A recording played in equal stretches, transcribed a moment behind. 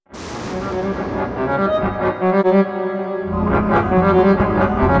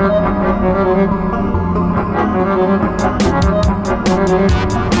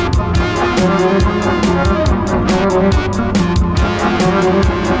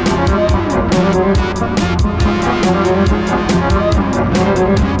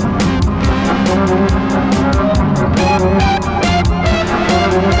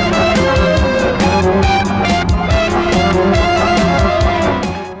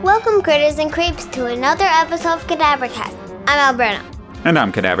Welcome, critters and creeps, to another episode of Cadavercast. I'm Al Burnham. And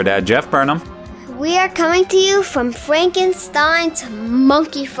I'm Cadaver Dad Jeff Burnham. We are coming to you from Frankenstein's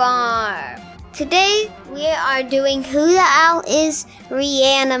Monkey Farm. Today, we are doing Who the Owl Is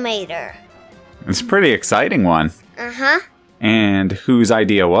Reanimator. It's a pretty exciting one. Uh-huh. And whose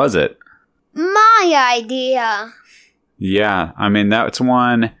idea was it? My idea. Yeah, I mean, that's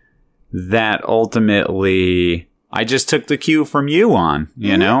one that ultimately I just took the cue from you on,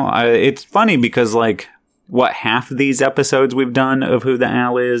 you know? It's funny because, like, half of these episodes we've done of Who the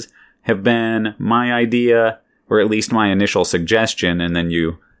Owl Is have been my idea, or at least my initial suggestion, and then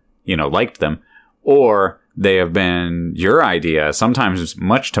you liked them. Or they have been your idea, sometimes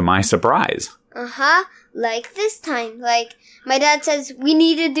much to my surprise. Uh-huh. Like this time. Like, my dad says, we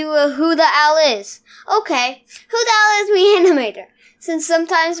need to do a Who the Owl Is. Okay. Who the Owl Is Reanimator? Since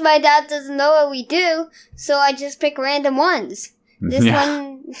sometimes my dad doesn't know what we do, so I just pick random ones. This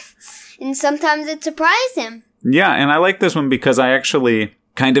one, and sometimes it surprised him. Yeah, and I like this one because I actually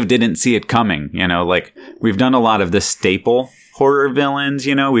kind of didn't see it coming. You know, like, we've done a lot of the staple horror villains,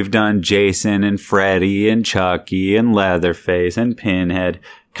 you know? We've done Jason and Freddy and Chucky and Leatherface and Pinhead.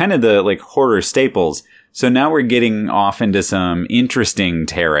 Kind of the, like, horror staples. So now we're getting off into some interesting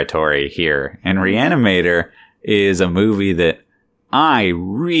territory here. And Reanimator is a movie that I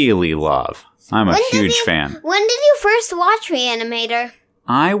really love. I'm a huge fan. When did you first watch Reanimator?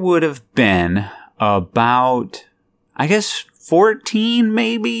 I would have been about, I guess, 14,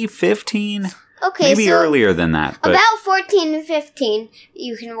 maybe 15. Okay, maybe so earlier than that. But about 14 and 15,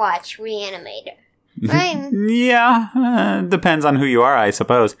 you can watch Reanimator. Right? Yeah, depends on who you are, I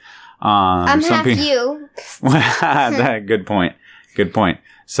suppose. I'm half you. Good point. Good point.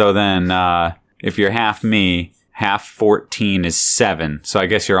 So then, if you're half me, half 14 is 7. So I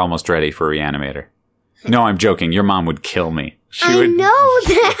guess you're almost ready for Reanimator. No, I'm joking. Your mom would kill me. I know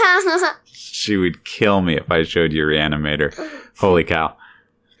that. She would kill me if I showed you Reanimator. Holy cow.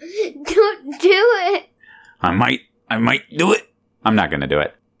 Don't do it. I might do it. I'm not going to do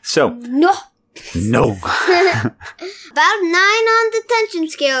it. So. No. About 9 on the tension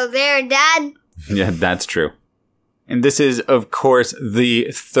scale there, Dad. Yeah, that's true. And this is, of course, the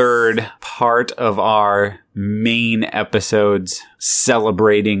third part of our main episodes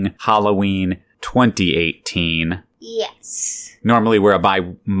celebrating Halloween 2018. Yes. Normally we're a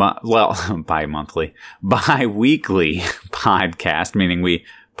bi-weekly podcast, meaning we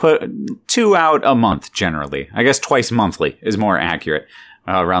put 2 out a month generally. I guess twice monthly is more accurate.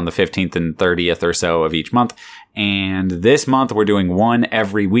 Around the 15th and 30th or so of each month. And this month we're doing one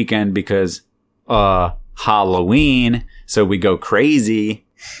every weekend because, Halloween. So we go crazy.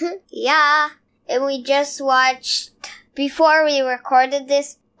 Yeah. And we just watched, before we recorded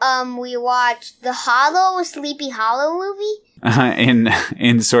this, we watched the Sleepy Hollow movie.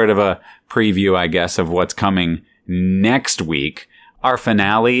 In sort of a preview, I guess, of what's coming next week. Our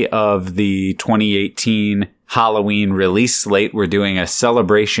finale of the 2018 Halloween release slate. We're doing a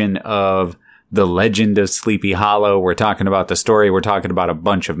celebration of the legend of Sleepy Hollow. We're talking about the story. We're talking about a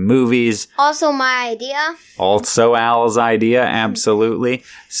bunch of movies. Also my idea. Also Al's idea, absolutely.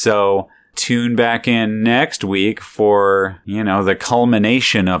 So tune back in next week for, the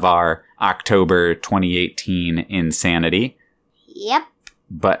culmination of our October 2018 insanity. Yep.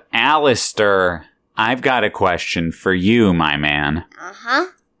 But Alistair, I've got a question for you, my man. Uh-huh.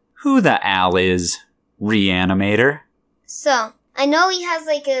 Who the Owl is Reanimator? So, I know he has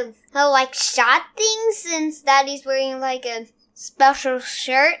shot things since Daddy's wearing a special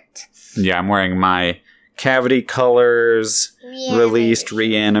shirt. Yeah, I'm wearing my Cavity Colors released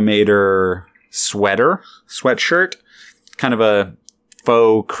Reanimator sweatshirt. Kind of a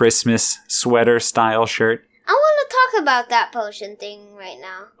faux Christmas sweater style shirt. I want to talk about that potion thing right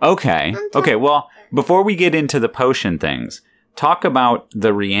now. Okay. Okay, well, before we get into the potion things, talk about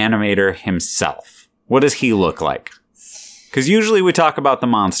the Reanimator himself. What does he look like? Because usually we talk about the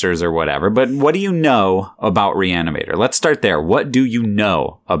monsters or whatever, but what do you know about Reanimator? Let's start there. What do you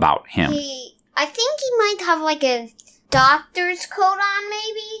know about him? I think he might have a doctor's coat on,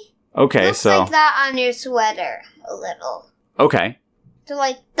 maybe? Okay, Looks like that on your sweater, a little. Okay. So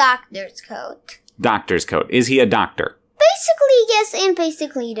doctor's coat. Doctor's coat. Is he a doctor? Basically yes and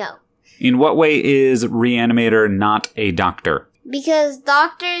basically no. In what way is Reanimator not a doctor? Because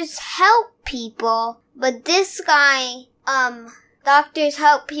doctors help people, but this guy, doctors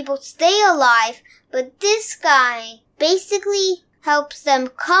help people stay alive, but this guy basically helps them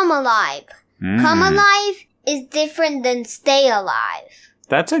come alive. Come alive is different than stay alive.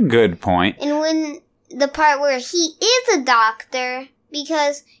 That's a good point. And when the part where he is a doctor,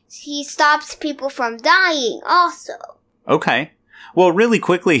 because he stops people from dying also. Okay. Well, really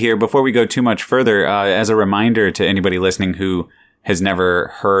quickly here, before we go too much further, as a reminder to anybody listening who has never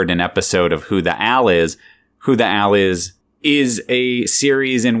heard an episode of Who the Al is a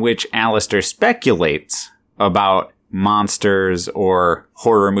series in which Alistair speculates about monsters or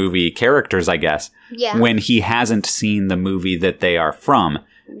horror movie characters, I guess, when he hasn't seen the movie that they are from.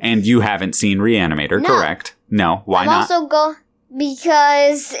 And you haven't seen Reanimator, correct? No, why not? Also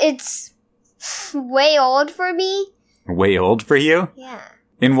because it's way old for me. Way old for you? Yeah.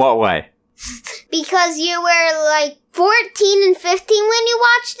 In what way? Because you were like 14 and 15 when you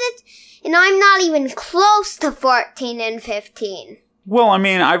watched it, and I'm not even close to 14 and 15. Well, I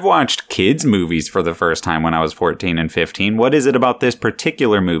mean, I've watched kids' movies for the first time when I was 14 and 15. What is it about this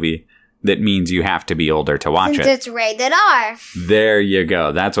particular movie that means you have to be older to watch it? It's rated R. There you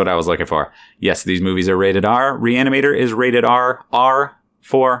go. That's what I was looking for. Yes, these movies are rated R. Reanimator is rated R. R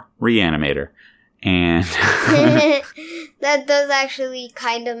for Reanimator. And that does actually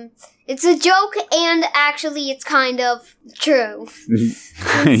kind of... It's a joke, and actually it's kind of true.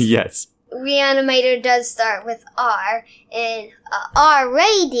 Yes. Reanimator does start with R, and R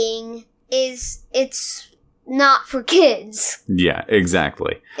rating it's not for kids. Yeah,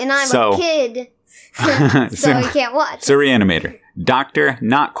 exactly. And I'm a kid, so I can't watch. So Reanimator. Doctor,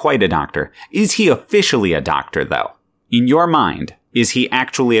 not quite a doctor. Is he officially a doctor, though? In your mind, is he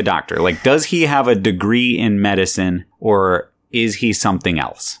actually a doctor? Like, does he have a degree in medicine, or is he something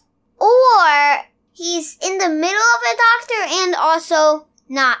else? Or he's in the middle of a doctor and also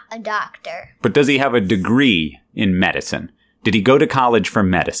not a doctor. But does he have a degree in medicine? Did he go to college for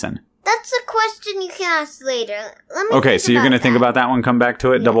medicine? That's a question you can ask later. Okay, so you're going to think about that one, come back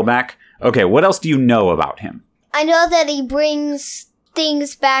to it, double back? Okay, what else do you know about him? I know that he brings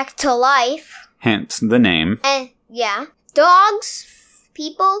things back to life. Hence the name. And, yeah. Dogs.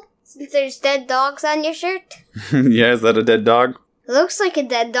 People. Since there's dead dogs on your shirt. Yeah, is that a dead dog? It looks like a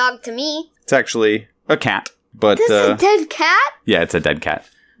dead dog to me. It's actually a cat. But, this is a dead cat? Yeah, it's a dead cat.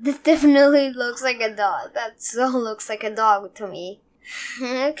 This definitely looks like a dog. That so looks like a dog to me.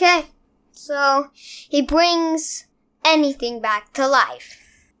 Okay. So, he brings anything back to life.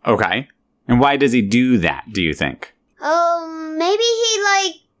 Okay. And why does he do that, do you think? Maybe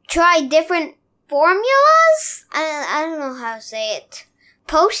he, tried different formulas? I don't know how to say it.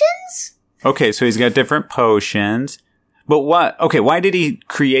 Potions? Okay, so he's got different potions. But why did he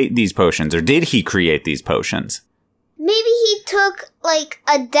create these potions? Or did he create these potions? Maybe he took,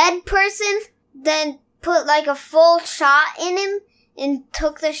 a dead person, then put, a full shot in him, and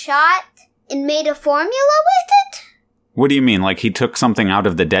took the shot, and made a formula with it? What do you mean? Like he took something out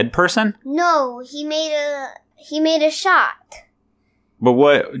of the dead person? No, he made a shot.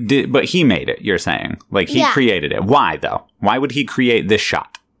 But he made it, you're saying? Like he created it. Why though? Why would he create this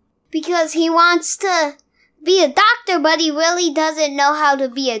shot? Because he wants to be a doctor, but he really doesn't know how to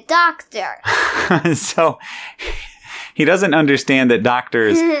be a doctor. So he doesn't understand that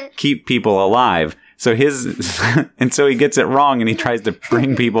doctors keep people alive. So so he gets it wrong and he tries to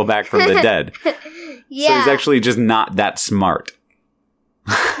bring people back from the dead. Yeah. So he's actually just not that smart.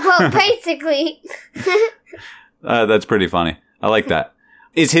 Well, basically. That's pretty funny. I like that.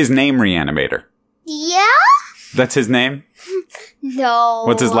 Is his name Reanimator? Yeah? That's his name? No.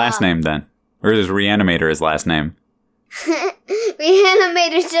 What's his last name then? Or is Reanimator his last name?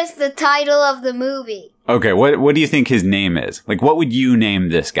 Reanimator's just the title of the movie. Okay, what do you think his name is? Like, what would you name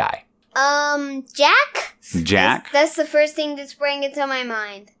this guy? Jack? Jack? That's the first thing that sprang into my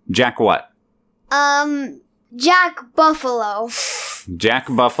mind. Jack what? Jack Buffalo. Jack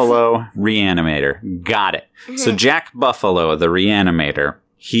Buffalo, Reanimator. Got it. So Jack Buffalo, the Reanimator,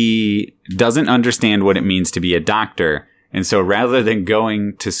 he doesn't understand what it means to be a doctor. And so rather than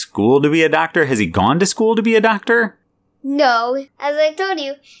going to school to be a doctor, has he gone to school to be a doctor? No. As I told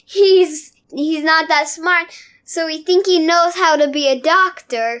you, he's not that smart. So we think he knows how to be a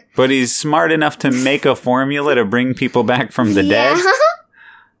doctor. But he's smart enough to make a formula to bring people back from the dead?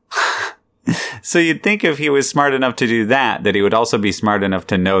 So you'd think if he was smart enough to do that he would also be smart enough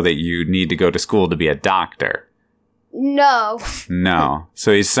to know that you need to go to school to be a doctor. No. No.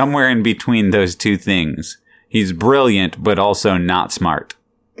 So he's somewhere in between those two things. He's brilliant, but also not smart.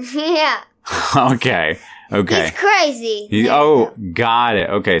 Yeah. Okay. Okay. He's crazy. Got it.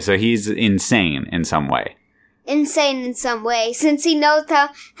 Okay, so he's insane in some way. Insane in some way, since he knows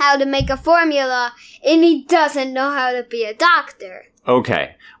how to make a formula, and he doesn't know how to be a doctor.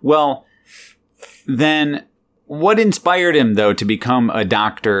 Okay. Well, then what inspired him, though, to become a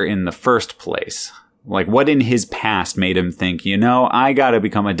doctor in the first place? Like, what in his past made him think, I gotta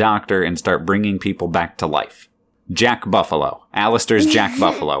become a doctor and start bringing people back to life? Jack Buffalo. Alistair's Jack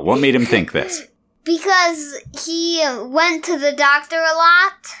Buffalo. What made him think this? Because he went to the doctor a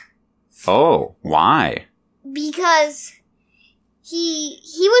lot. Oh, why? Because he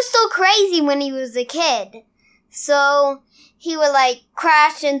was so crazy when he was a kid. So he would,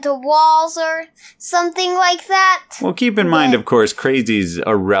 crash into walls or something like that. Well, keep in mind, of course, crazy's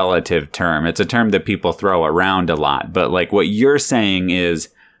a relative term. It's a term that people throw around a lot. But, what you're saying is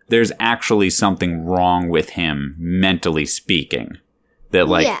there's actually something wrong with him, mentally speaking.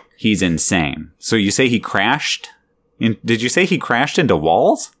 That, he's insane. So you say he crashed? Did you say he crashed into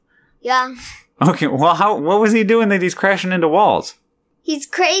walls? Yeah. Okay, well, what was he doing that he's crashing into walls? He's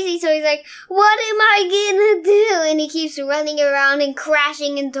crazy, so he's like, what am I gonna do? And he keeps running around and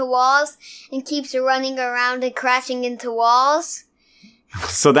crashing into walls, and keeps running around and crashing into walls.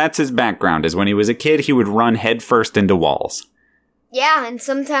 So that's his background, is when he was a kid, he would run headfirst into walls. Yeah, and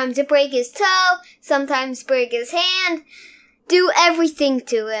sometimes it break his toe, sometimes break his hand, do everything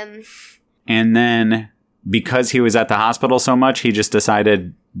to him. And then, because he was at the hospital so much, he just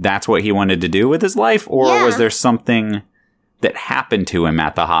decided that's what he wanted to do with his life? Or was there something that happened to him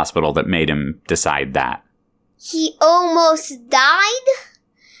at the hospital that made him decide that? He almost died.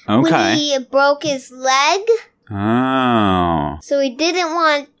 Okay. When he broke his leg. Oh. So he didn't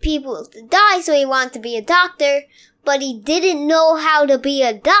want people to die, so he wanted to be a doctor, but he didn't know how to be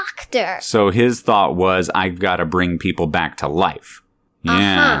a doctor. So his thought was, I've got to bring people back to life.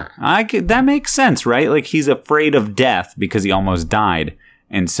 Yeah. That makes sense, right? He's afraid of death because he almost died.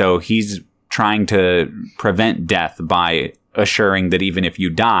 And so he's trying to prevent death by assuring that even if you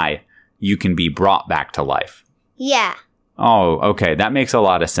die, you can be brought back to life. Yeah. Oh, okay. That makes a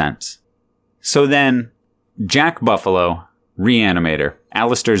lot of sense. So then, Jack Buffalo, reanimator,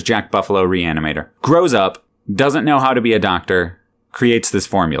 Alistair's Jack Buffalo reanimator, grows up, doesn't know how to be a doctor, creates this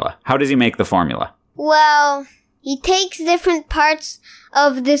formula. How does he make the formula? Well, he takes different parts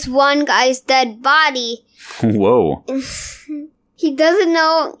of this one guy's dead body. Whoa. He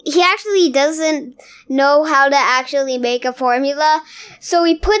actually doesn't know how to actually make a formula. So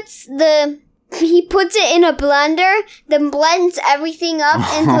he puts it in a blender, then blends everything up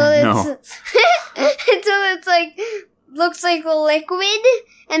until it's looks like a liquid,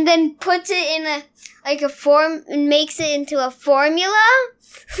 and then puts it in a form and makes it into a formula.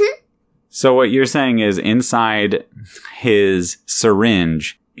 So what you're saying is inside his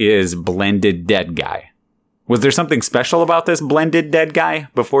syringe is blended dead guy. Was there something special about this blended dead guy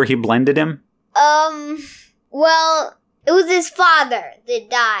before he blended him? Well, it was his father that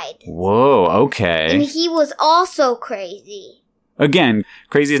died. Whoa, okay. And he was also crazy. Again,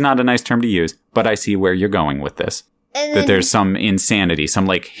 crazy is not a nice term to use, but I see where you're going with this. That there's some insanity, some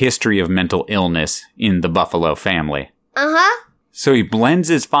history of mental illness in the Buffalo family. Uh-huh. So he blends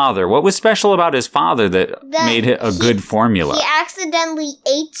his father. What was special about his father that made it a good formula? He accidentally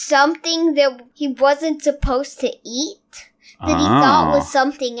ate something that he wasn't supposed to eat, that he thought was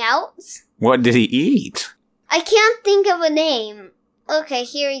something else. What did he eat? I can't think of a name. Okay,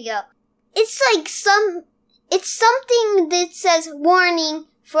 here we go. It's something that says, warning,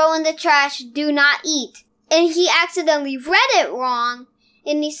 throw in the trash, do not eat. And he accidentally read it wrong,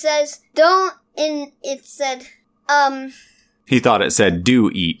 and he says, don't, and it said, He thought it said,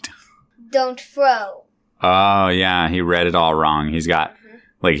 do eat. Don't throw. Oh, yeah, he read it all wrong. He's got,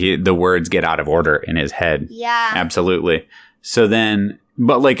 the words get out of order in his head. Yeah. Absolutely. So then,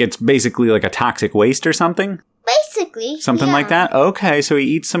 but it's basically a toxic waste or something? Basically. Something like that? Okay, so he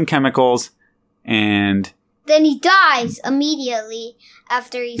eats some chemicals, and then he dies immediately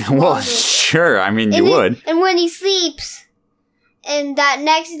after he swallowed Well, sure. I mean, you would. And when he sleeps, and that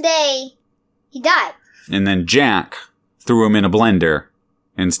next day, he died. And then Jack threw him in a blender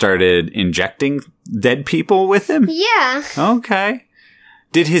and started injecting dead people with him? Yeah. Okay.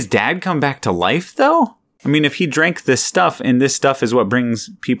 Did his dad come back to life, though? I mean, if he drank this stuff, and this stuff is what brings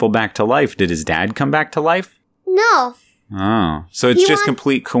people back to life, did his dad come back to life? No. Oh, so it's just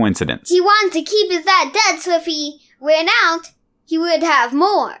complete coincidence. He wanted to keep his dad dead, so if he ran out, he would have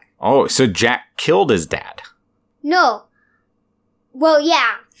more. Oh, so Jack killed his dad? No. Well,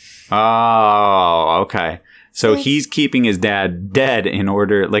 yeah. Oh, okay. So he's keeping his dad dead in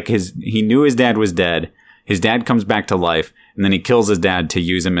order, he knew his dad was dead, his dad comes back to life, and then he kills his dad to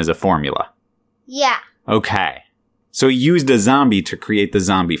use him as a formula. Yeah. Okay. So he used a zombie to create the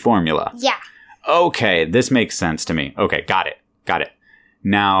zombie formula. Yeah. Okay, this makes sense to me. Okay, got it.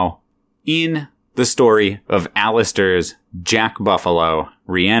 Now, in the story of Alistair's Jack Buffalo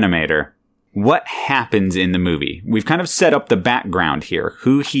Reanimator, what happens in the movie? We've kind of set up the background here,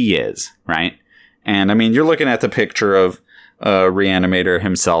 who he is, right? And I mean, you're looking at the picture of Reanimator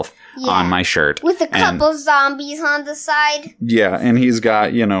himself on my shirt. With a couple zombies on the side. Yeah, and he's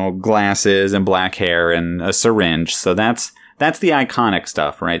got, glasses and black hair and a syringe. So that's the iconic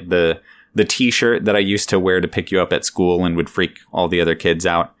stuff, right? The t-shirt that I used to wear to pick you up at school and would freak all the other kids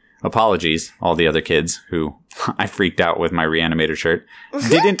out. Apologies, all the other kids who I freaked out with my Reanimator shirt.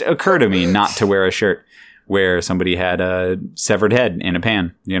 Didn't occur to me not to wear a shirt where somebody had a severed head in a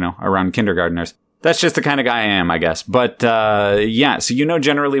pan, around kindergartners. That's just the kind of guy I am, I guess. But, yeah, so you know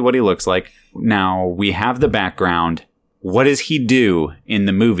generally what he looks like. Now, we have the background. What does he do in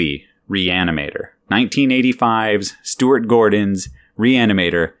the movie Reanimator? 1985's Stuart Gordon's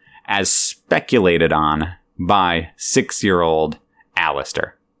Reanimator, as speculated on by 6-year-old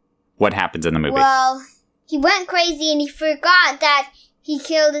Alistair. What happens in the movie? Well, he went crazy and he forgot that he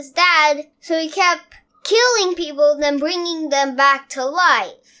killed his dad, so he kept killing people, then bringing them back to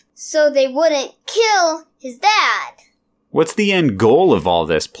life, so they wouldn't kill his dad. What's the end goal of all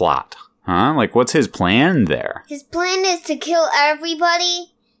this plot? Huh? Like, what's his plan there? His plan is to kill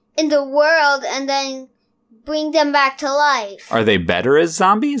everybody in the world and then bring them back to life. Are they better as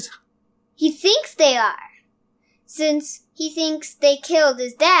zombies? He thinks they are, since he thinks they killed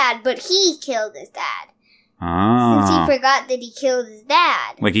his dad, but he killed his dad. Oh. Since he forgot that he killed his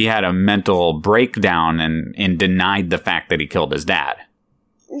dad. Like he had a mental breakdown and denied the fact that he killed his dad.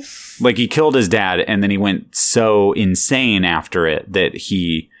 Like he killed his dad and then he went so insane after it that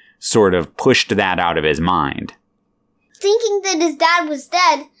he sort of pushed that out of his mind. Thinking that his dad was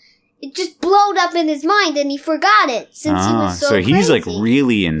dead, it just blowed up in his mind and he forgot it since he was so crazy. He's like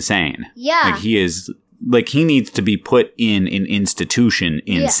really insane. Yeah. Like he is, like he needs to be put in an institution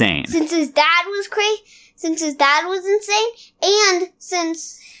insane. Yeah. Since his dad was crazy, since his dad was insane, and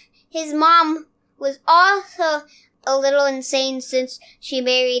since his mom was also a little insane since she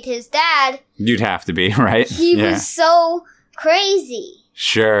married his dad. You'd have to be, right? He was so crazy.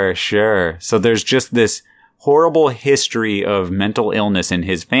 Sure. So there's just this horrible history of mental illness in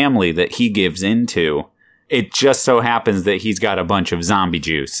his family that he gives into. It just so happens that he's got a bunch of zombie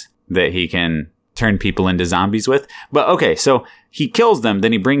juice that he can turn people into zombies with. But okay, so he kills them,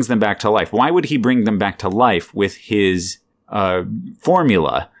 then he brings them back to life. Why would he bring them back to life with his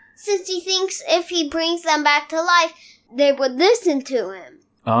formula? Since he thinks if he brings them back to life, they would listen to him.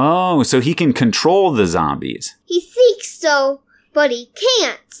 Oh, so he can control the zombies. He thinks so, but he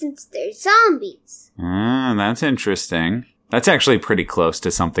can't since they're zombies. That's interesting. That's actually pretty close to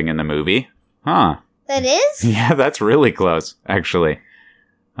something in the movie. Huh. That is? Yeah, that's really close, actually.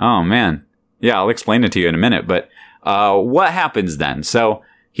 Oh, man. Yeah, I'll explain it to you in a minute, but what happens then? So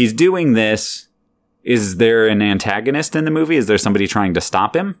he's doing this. Is there an antagonist in the movie? Is there somebody trying to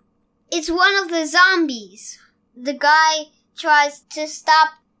stop him? It's one of the zombies. The guy tries to stop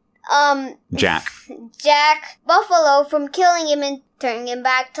Jack Buffalo from killing him and turning him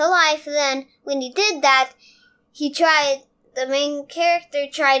back to life. Then when he did that, the main character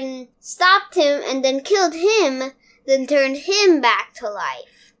tried and stopped him and then killed him, then turned him back to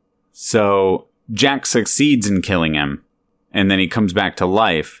life. So Jack succeeds in killing him, and then he comes back to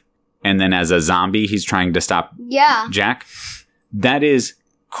life, and then as a zombie, he's trying to stop Jack. That is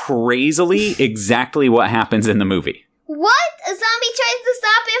crazily exactly what happens in the movie. What? A zombie tries to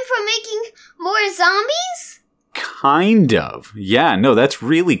stop him from making more zombies? Kind of. Yeah, no, that's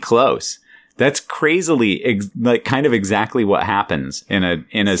really close. That's crazily, kind of exactly what happens in a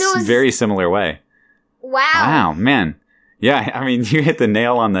very similar way. Wow, man. Yeah, I mean, you hit the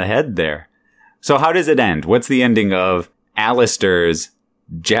nail on the head there. So how does it end? What's the ending of Alistair's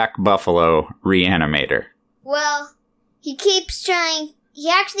Jack Buffalo Reanimator? Well, he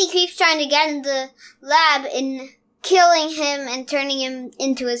actually keeps trying to get in the lab and killing him and turning him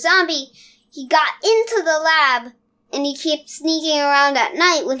into a zombie. He got into the lab and he kept sneaking around at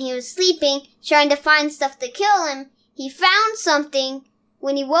night when he was sleeping, trying to find stuff to kill him. He found something.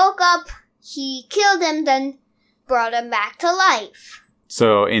 When he woke up, he killed him, then brought him back to life.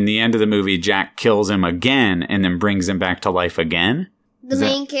 So in the end of the movie, Jack kills him again and then brings him back to life again? The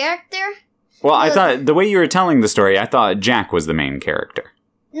main character? Well, I thought, the way you were telling the story, I thought Jack was the main character.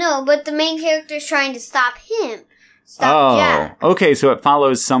 No, but the main character's trying to stop him. Jack. Okay, so it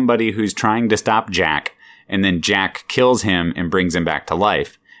follows somebody who's trying to stop Jack, and then Jack kills him and brings him back to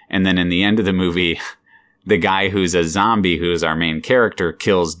life. And then in the end of the movie, the guy who's a zombie, who's our main character,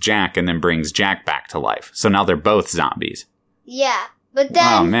 kills Jack and then brings Jack back to life. So now they're both zombies. Yeah, but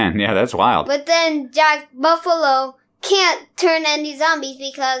then... Oh, man. Yeah, that's wild. But then Jack Buffalo can't turn any zombies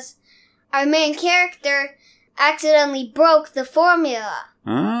because our main character accidentally broke the formula.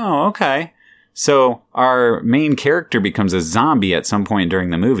 Oh, okay. So our main character becomes a zombie at some point during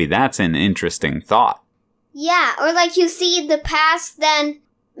the movie. That's an interesting thought. Yeah, or like you see the past, then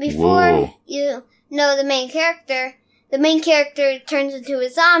before you know the main character turns into a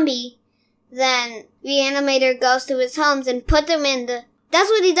zombie, then Reanimator goes to his homes and put them in the... That's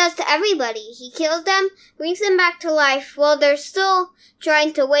what he does to everybody. He kills them, brings them back to life. While they're still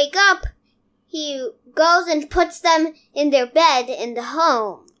trying to wake up, he goes and puts them in their bed in the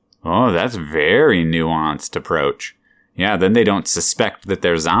home. Oh, that's very nuanced approach. Yeah, then they don't suspect that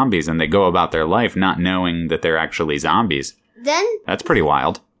they're zombies and they go about their life not knowing that they're actually zombies. Then... That's pretty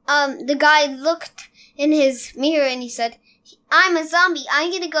wild. The guy looked in his mirror and he said, I'm a zombie.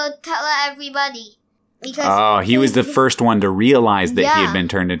 I'm gonna go tell everybody. Because he was the first one to realize that he had been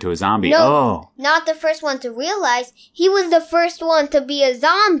turned into a zombie. No, not the first one to realize. He was the first one to be a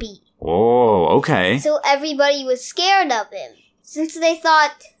zombie. Oh, okay. So everybody was scared of him. Since they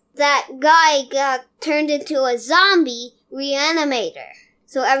thought that guy got turned into a zombie Reanimator.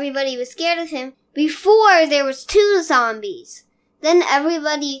 So everybody was scared of him. Before, there was 2 zombies. Then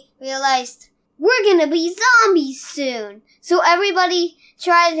everybody realized, we're gonna be zombies soon. So everybody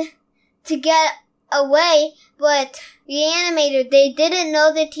tried to get away, but Reanimator, they didn't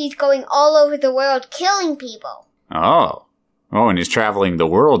know that he's going all over the world killing people. Oh, and he's traveling the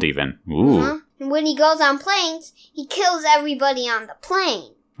world even. Ooh. Uh-huh. And when he goes on planes, he kills everybody on the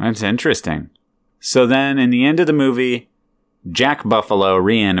plane. That's interesting. So then, in the end of the movie, Jack Buffalo,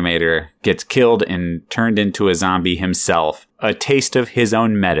 Reanimator, gets killed and turned into a zombie himself. A taste of his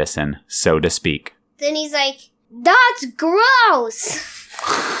own medicine, so to speak. Then he's like, that's gross!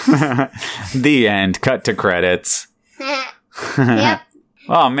 The end. Cut to credits. Yep.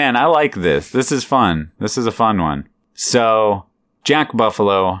 Oh man, I like this. This is fun. This is a fun one. So, Jack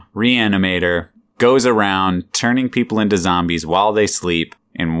Buffalo, Reanimator, goes around turning people into zombies while they sleep.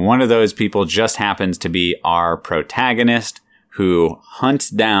 And one of those people just happens to be our protagonist, who hunts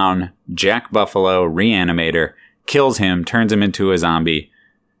down Jack Buffalo, Reanimator, kills him, turns him into a zombie.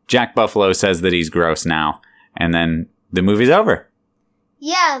 Jack Buffalo says that he's gross now. And then the movie's over.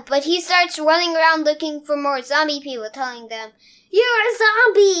 Yeah, but he starts running around looking for more zombie people, telling them, you're a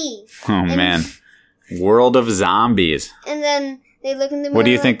zombie! Oh, man. World of Zombies. And then they look in the mirror. What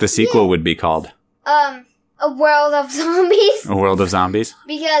do you think the sequel would be called? A World of Zombies. A World of Zombies?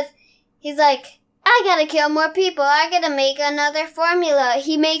 Because he's like, I gotta kill more people. I gotta make another formula.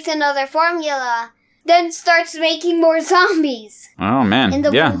 He makes another formula. Then starts making more zombies. Oh, man. And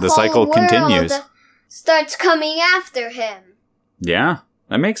the cycle world continues. Starts coming after him. Yeah,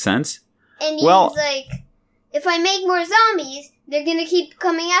 that makes sense. And he's like, if I make more zombies, they're gonna keep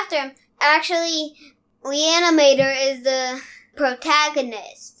coming after him. Actually, Reanimator is the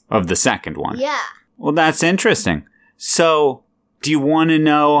protagonist. Of the second one. Yeah. Well, that's interesting. So, do you want to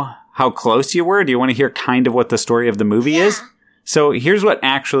know how close you were? Do you want to hear kind of what the story of the movie is? So, here's what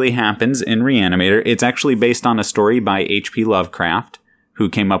actually happens in Reanimator. It's actually based on a story by H.P. Lovecraft, who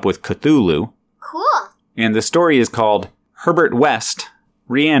came up with Cthulhu. Cool. And the story is called Herbert West,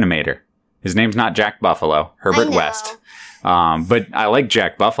 Reanimator. His name's not Jack Buffalo, Herbert West. But I like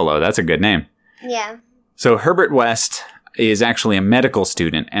Jack Buffalo. That's a good name. Yeah. So Herbert West is actually a medical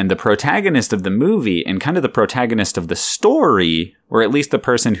student, and the protagonist of the movie and kind of the protagonist of the story, or at least the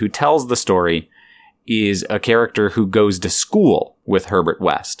person who tells the story, is a character who goes to school with Herbert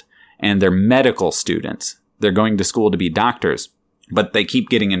West. And they're medical students. They're going to school to be doctors. But they keep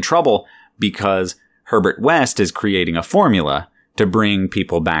getting in trouble because Herbert West is creating a formula to bring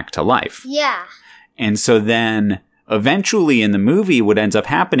people back to life. Yeah. And so then eventually in the movie, what ends up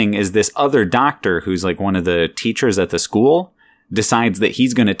happening is this other doctor who's like one of the teachers at the school decides that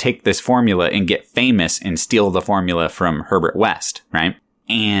he's going to take this formula and get famous and steal the formula from Herbert West, right?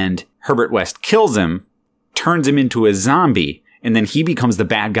 And Herbert West kills him, turns him into a zombie, and then he becomes the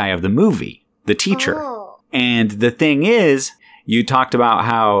bad guy of the movie, the teacher. Oh. And the thing is, you talked about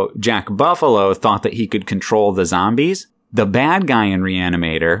how Jack Buffalo thought that he could control the zombies. The bad guy in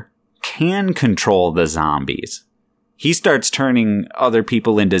Reanimator can control the zombies. He starts turning other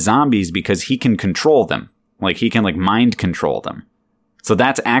people into zombies because he can control them. Like, he can, mind control them. So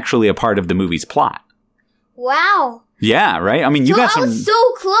that's actually a part of the movie's plot. Wow. Yeah, right? I mean, I was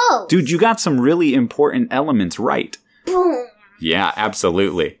so close. Dude, you got some really important elements right. Boom. Yeah,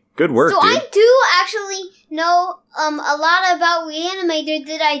 absolutely. Good work, dude. So I do actually know a lot about Reanimator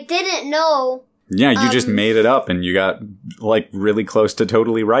that I didn't know Yeah, you just made it up and you got, like, really close to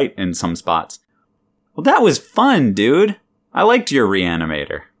totally right in some spots. Well, that was fun, dude. I liked your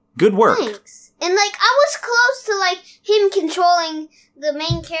Reanimator. Good work. Thanks. And, like, I was close to, like, him controlling the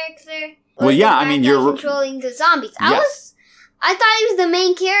main character. Well, yeah, I mean, you're controlling the zombies. Yeah. I thought he was the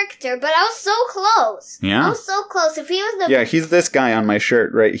main character, but I was so close. Yeah? I was so close. If he was the... Yeah, he's this guy on my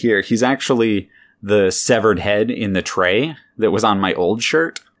shirt right here. He's actually the severed head in the tray that was on my old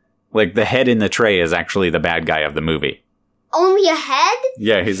shirt. Like, the head in the tray is actually the bad guy of the movie. Only a head?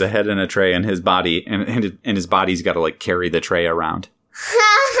 Yeah, he's a head in a tray, and his body, and his body's got to, like, carry the tray around.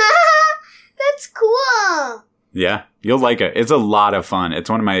 That's cool. Yeah, you'll like it. It's a lot of fun. It's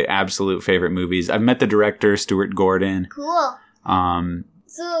one of my absolute favorite movies. I've met the director, Stuart Gordon. Cool.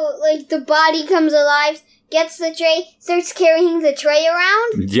 So, like, the body comes alive, gets the tray, starts carrying the tray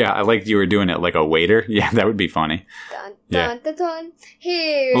around? Yeah, I liked you were doing it like a waiter. Yeah, that would be funny. Dun, Yeah. dun, dun, dun.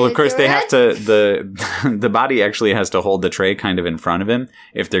 Here's Well, of course, they have red. to, the body actually has to hold the tray kind of in front of him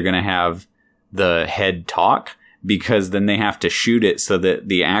if they're going to have the head talk, because then they have to shoot it so that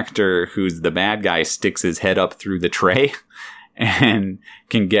the actor who's the bad guy sticks his head up through the tray and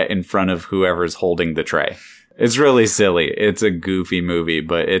can get in front of whoever's holding the tray. It's really silly. It's a goofy movie,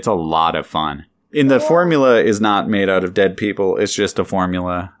 but it's a lot of fun. And the formula is not made out of dead people. It's just a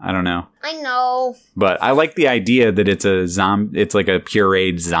formula. I don't know. I know. But I like the idea that it's it's like a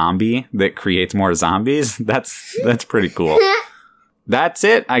pureed zombie that creates more zombies. That's pretty cool. That's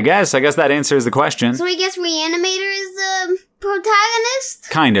it, I guess. I guess that answers the question. So I guess Reanimator is the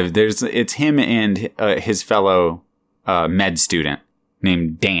protagonist? Kind of. It's him and his fellow med student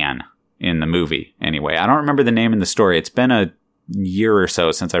named Dan in the movie. Anyway, I don't remember the name in the story. It's been a year or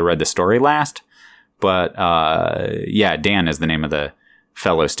so since I read the story last. But yeah, Dan is the name of the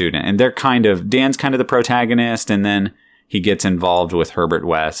fellow student. And Dan's kind of the protagonist, and then he gets involved with Herbert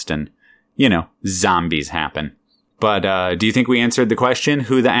West, and, zombies happen. But do you think we answered the question,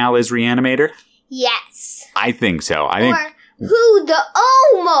 who the Al is Reanimator? Yes. I think so. Or who the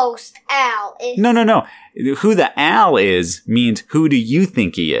almost Al is. No. Who the Al is means who do you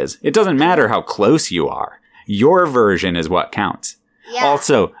think he is? It doesn't matter how close you are. Your version is what counts. Yeah.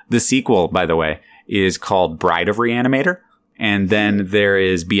 Also, the sequel, by the way, is called Bride of Reanimator. And then there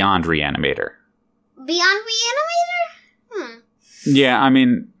is Beyond Reanimator. Beyond Reanimator? Yeah, I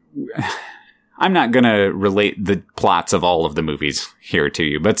mean, I'm not going to relate the plots of all of the movies here to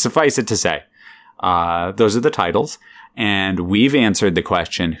you, but suffice it to say, those are the titles. And we've answered the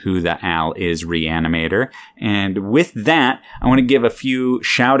question, who the Al is Reanimator. And with that, I want to give a few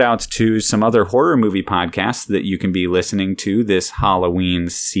shout outs to some other horror movie podcasts that you can be listening to this Halloween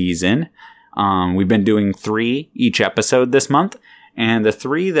season. We've been doing 3 each episode this month. And the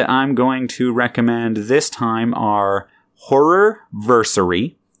 3 that I'm going to recommend this time are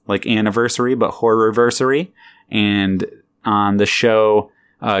Horrorversary, like anniversary, but Horrorversary. And on the show,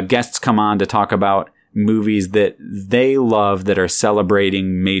 guests come on to talk about movies that they love that are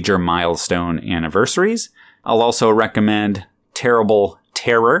celebrating major milestone anniversaries. I'll also recommend Terrible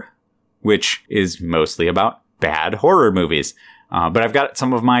Terror, which is mostly about bad horror movies. But I've got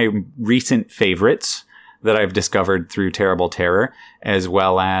some of my recent favorites that I've discovered through Terrible Terror, as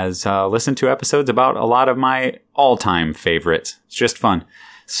well as listen to episodes about a lot of my all-time favorites. It's just fun.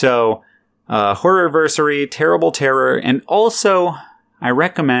 So, Horrorversary, Terrible Terror, and also I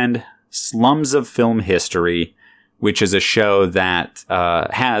recommend Slums of Film History, which is a show that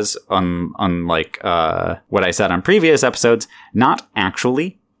has, unlike what I said on previous episodes, not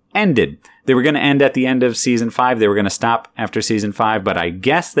actually ended. They were going to end at the end of season 5. They were going to stop after season 5, but I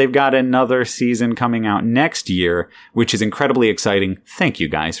guess they've got another season coming out next year, which is incredibly exciting. Thank you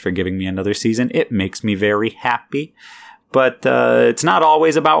guys for giving me another season. It makes me very happy. But it's not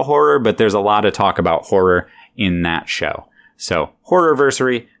always about horror, but there's a lot of talk about horror in that show. So,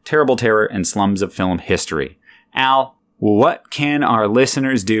 Horrorversary, Terrible Terror, and Slums of Film History. Al, what can our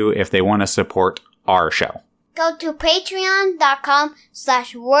listeners do if they want to support our show? Go to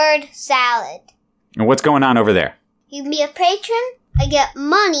patreon.com/wordsalad. And what's going on over there? You can be a patron. I get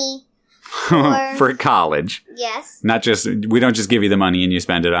money For college. Yes. We don't just give you the money and you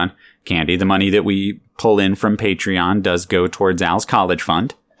spend it on candy. The money that we pull in from Patreon does go towards Al's college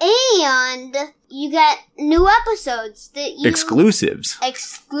fund. And you get new episodes that you... Exclusives.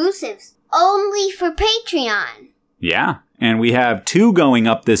 Only for Patreon. Yeah. And we have 2 going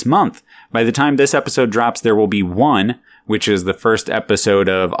up this month. By the time this episode drops, there will be 1, which is the first episode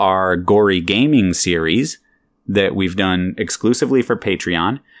of our Gory Gaming series that we've done exclusively for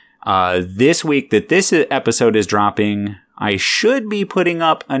Patreon. This week that this episode is dropping, I should be putting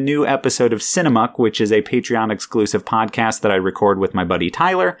up a new episode of Cinemuck, which is a Patreon exclusive podcast that I record with my buddy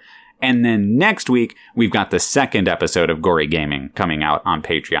Tyler. And then next week, we've got the second episode of Gory Gaming coming out on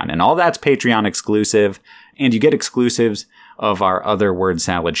Patreon. And all that's Patreon exclusive. And you get exclusives of our other Word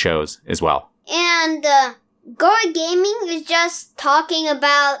Salad shows as well. And Gory Gaming is just talking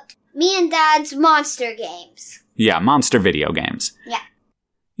about me and Dad's monster games. Yeah, monster video games. Yeah.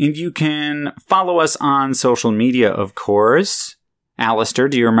 And you can follow us on social media, of course. Alistair,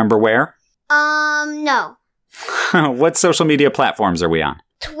 do you remember where? No. What social media platforms are we on?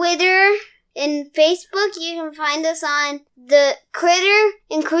 Twitter and Facebook. You can find us on the Critter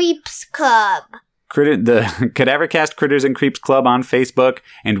and Creeps Club. The Cadavercast Critters and Creeps Club on Facebook,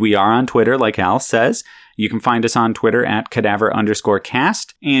 and we are on Twitter, like Al says. You can find us on Twitter at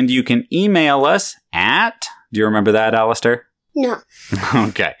cadaver_cast, and you can email us at, do you remember that, Alistair? No.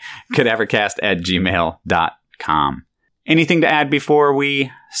 Okay, cadavercast@gmail.com. Anything to add before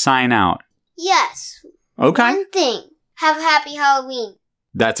we sign out? Yes. Okay. One thing. Have a happy Halloween.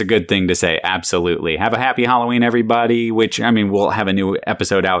 That's a good thing to say, absolutely. Have a happy Halloween, everybody, we'll have a new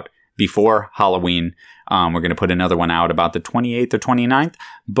episode out before Halloween. We're going to put another one out about the 28th or 29th.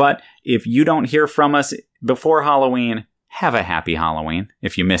 But if you don't hear from us before Halloween, have a happy Halloween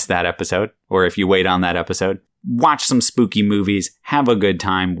if you missed that episode or if you wait on that episode. Watch some spooky movies. Have a good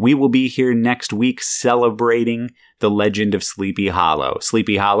time. We will be here next week celebrating the legend of Sleepy Hollow.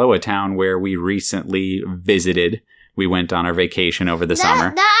 Sleepy Hollow, a town where we recently visited. We went on our vacation over the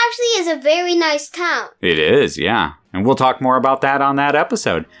summer. That actually is a very nice town. It is, yeah. And we'll talk more about that on that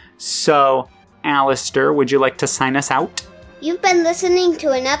episode. So, Alistair, would you like to sign us out? You've been listening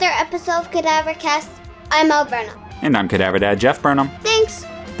to another episode of Cadavercast. I'm Al Burnham. And I'm Cadaver Dad Jeff Burnham. Thanks.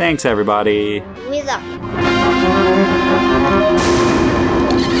 Thanks, everybody. We love you.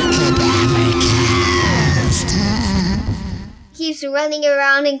 Keeps running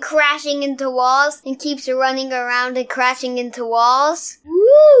around and crashing into walls, and keeps running around and crashing into walls.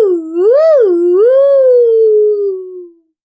 Woo! Woo! Woo!